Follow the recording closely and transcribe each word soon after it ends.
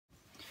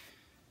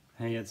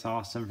Hey, it's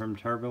Austin from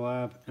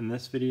Turbolab. In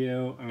this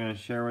video, I'm going to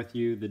share with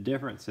you the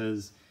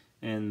differences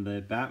in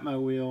the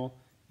Batmowheel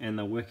and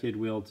the Wicked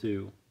Wheel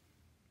 2.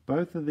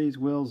 Both of these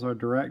wheels are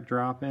direct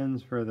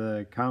drop-ins for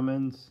the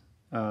Cummins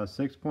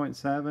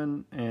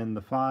 6.7 and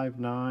the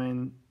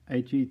 5.9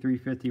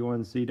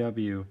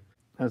 HE351CW.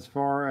 As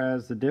far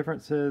as the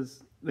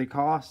differences, the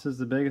cost is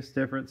the biggest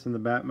difference in the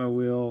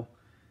Batmowheel.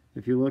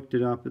 If you looked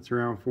it up, it's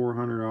around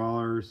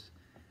 $400.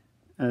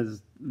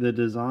 As the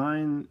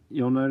design,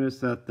 you'll notice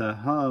that the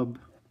hub,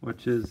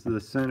 which is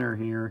the center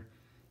here,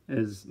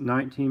 is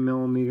 19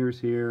 millimeters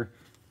here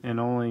and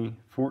only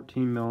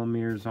 14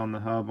 millimeters on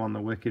the hub on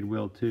the Wicked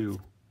Wheel 2.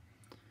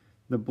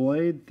 The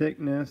blade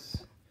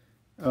thickness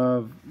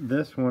of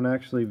this one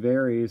actually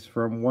varies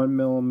from 1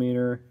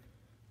 millimeter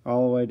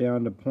all the way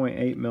down to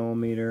 0.8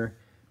 millimeter,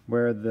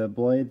 where the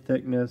blade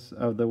thickness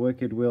of the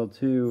Wicked Wheel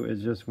 2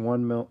 is just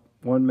 1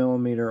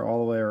 millimeter all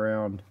the way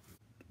around.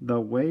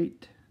 The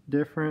weight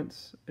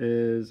difference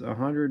is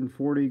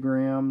 140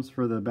 grams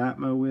for the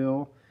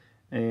Batmowheel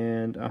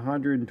and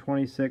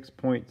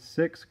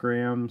 126.6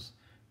 grams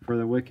for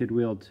the Wicked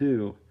Wheel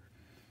 2.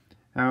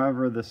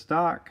 However, the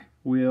stock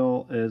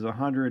wheel is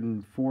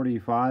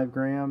 145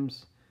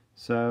 grams,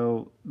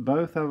 so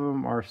both of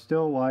them are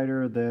still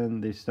lighter than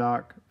the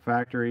stock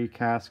factory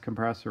cast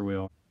compressor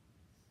wheel.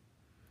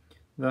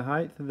 The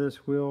height of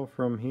this wheel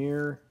from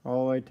here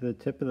all the way to the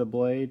tip of the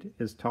blade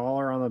is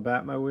taller on the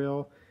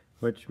Batmowheel,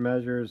 which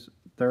measures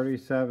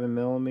 37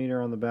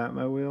 millimeter on the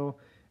Batmowheel,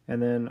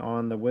 and then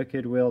on the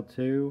Wicked Wheel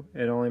 2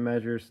 it only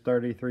measures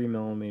 33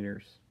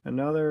 millimeters.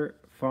 Another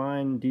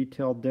fine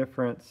detailed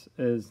difference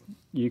is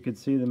you could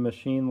see the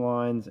machine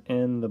lines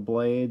in the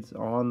blades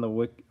on the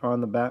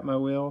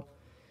Batmowheel,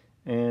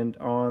 and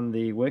on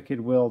the Wicked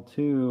Wheel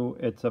 2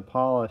 it's a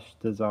polished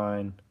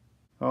design.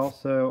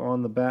 Also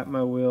on the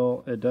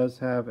Batmowheel it does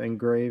have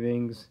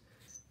engravings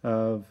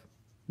of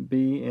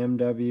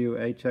BMW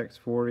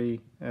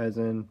HX40, as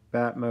in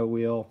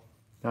Batmobile,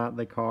 not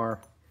the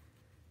car,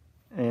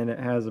 and it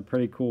has a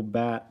pretty cool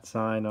bat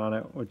sign on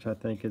it, which I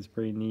think is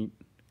pretty neat,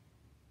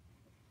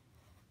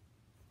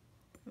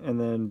 and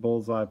then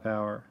bullseye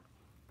power.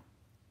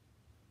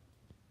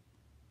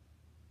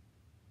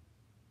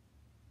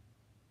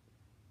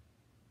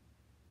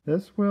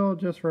 This wheel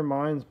just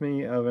reminds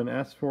me of an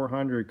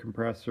S400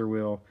 compressor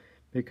wheel,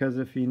 because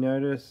if you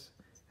notice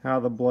how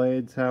the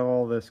blades have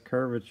all this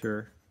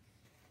curvature,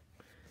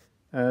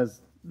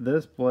 as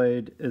this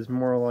blade is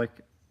more like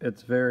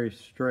it's very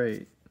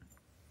straight.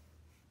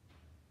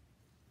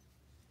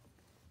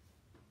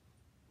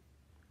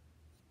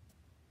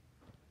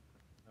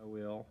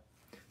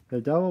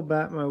 The double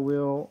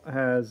Batmowheel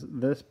has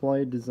this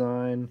blade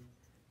design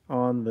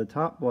on the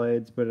top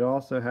blades, but it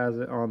also has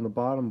it on the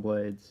bottom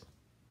blades.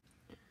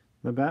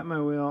 The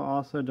Batmowheel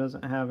also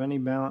doesn't have any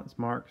balance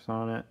marks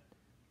on it,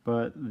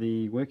 but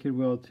the Wicked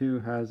Wheel 2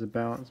 has a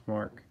balance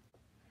mark.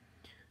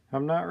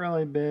 I'm not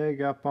really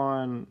big up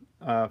on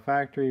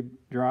factory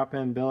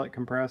drop-in billet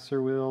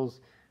compressor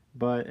wheels,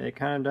 but it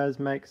kind of does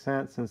make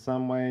sense in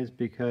some ways,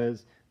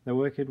 because the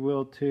Wicked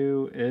Wheel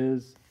 2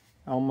 is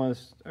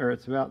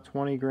it's about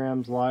 20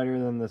 grams lighter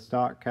than the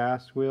stock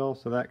cast wheel,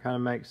 so that kind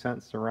of makes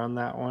sense to run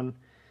that one.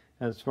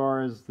 As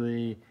far as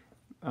the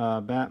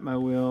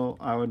Batmowheel,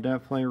 I would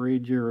definitely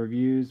read your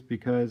reviews,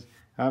 because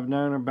I've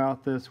known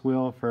about this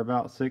wheel for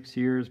about 6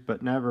 years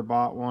but never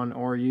bought one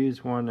or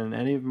used one in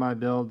any of my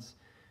builds,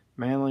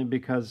 mainly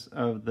because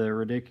of the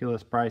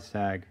ridiculous price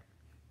tag.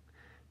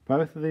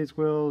 Both of these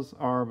wheels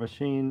are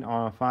machined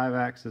on a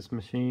 5-axis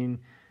machine.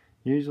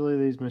 Usually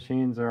these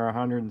machines are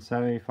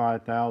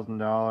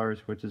 $175,000,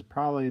 which is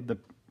probably the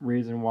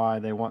reason why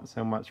they want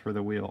so much for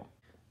the wheel.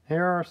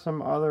 Here are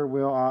some other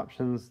wheel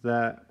options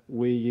that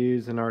we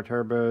use in our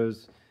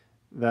turbos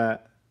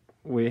that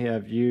we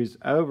have used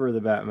over the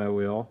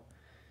Batmowheel.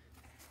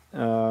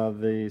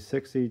 The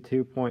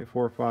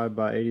 62.45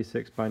 by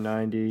 86 by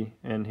 90,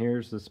 and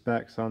here's the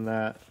specs on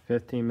that: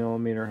 15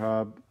 millimeter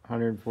hub,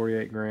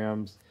 148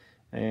 grams,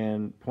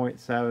 and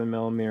 0.7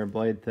 millimeter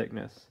blade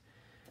thickness.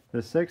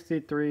 The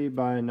 63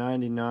 by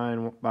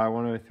 99 by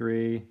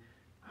 103,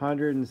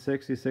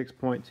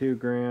 166.2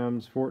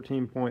 grams,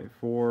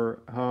 14.4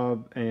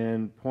 hub,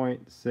 and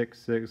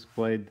 0.66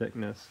 blade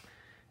thickness.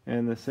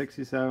 And the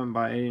 67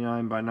 by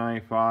 89 by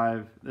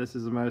 95, this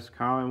is the most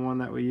common one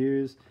that we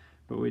use,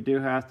 but we do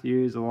have to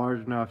use a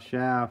large enough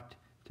shaft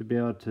to be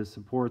able to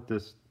support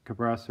this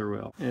compressor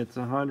wheel. It's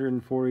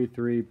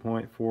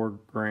 143.4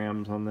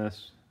 grams on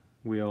this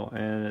wheel,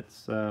 and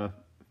it's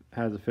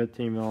has a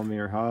 15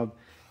 millimeter hub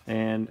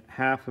and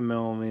 0.5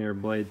 millimeter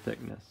blade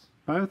thickness.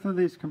 Both of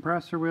these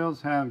compressor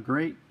wheels have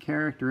great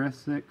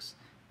characteristics,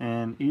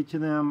 and each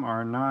of them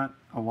are not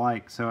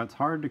alike, so it's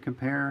hard to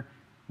compare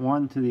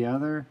one to the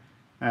other.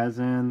 As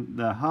in,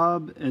 the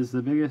hub is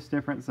the biggest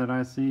difference that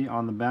I see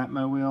on the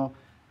Batmowheel.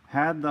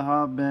 Had the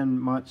hub been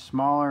much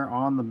smaller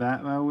on the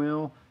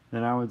Batmowheel,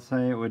 then I would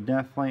say it would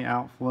definitely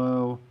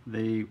outflow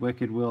the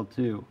Wicked Wheel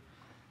 2.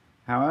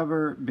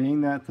 However,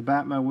 being that the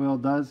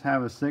Batmowheel does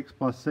have a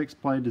 6+6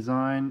 blade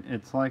design,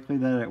 it's likely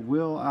that it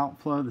will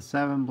outflow the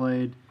 7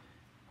 blade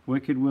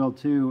Wicked Wheel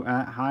 2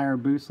 at higher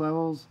boost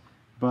levels,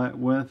 but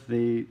with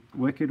the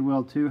Wicked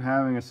Wheel 2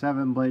 having a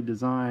 7-blade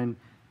design,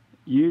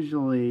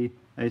 usually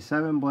a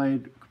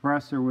 7-blade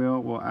compressor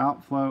wheel will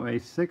outflow a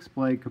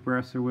 6-blade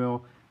compressor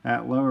wheel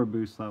at lower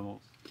boost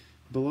levels.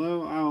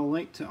 Below, I will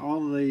link to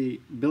all the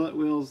billet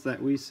wheels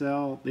that we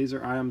sell. These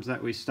are items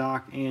that we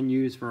stock and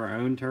use for our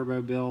own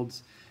turbo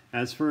builds.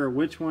 As for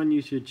which one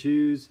you should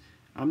choose,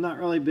 I'm not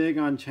really big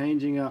on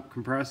changing up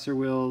compressor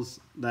wheels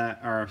that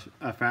are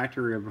a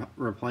factory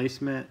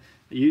replacement.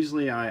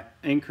 Usually I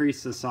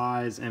increase the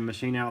size and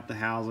machine out the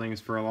housings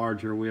for a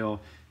larger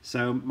wheel.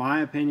 So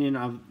my opinion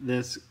of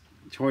this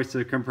choice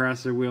of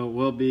compressor wheel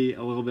will be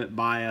a little bit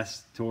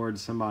biased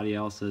towards somebody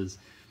else's.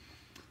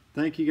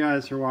 Thank you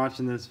guys for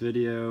watching this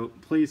video.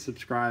 Please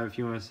subscribe if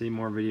you want to see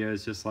more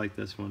videos just like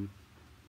this one.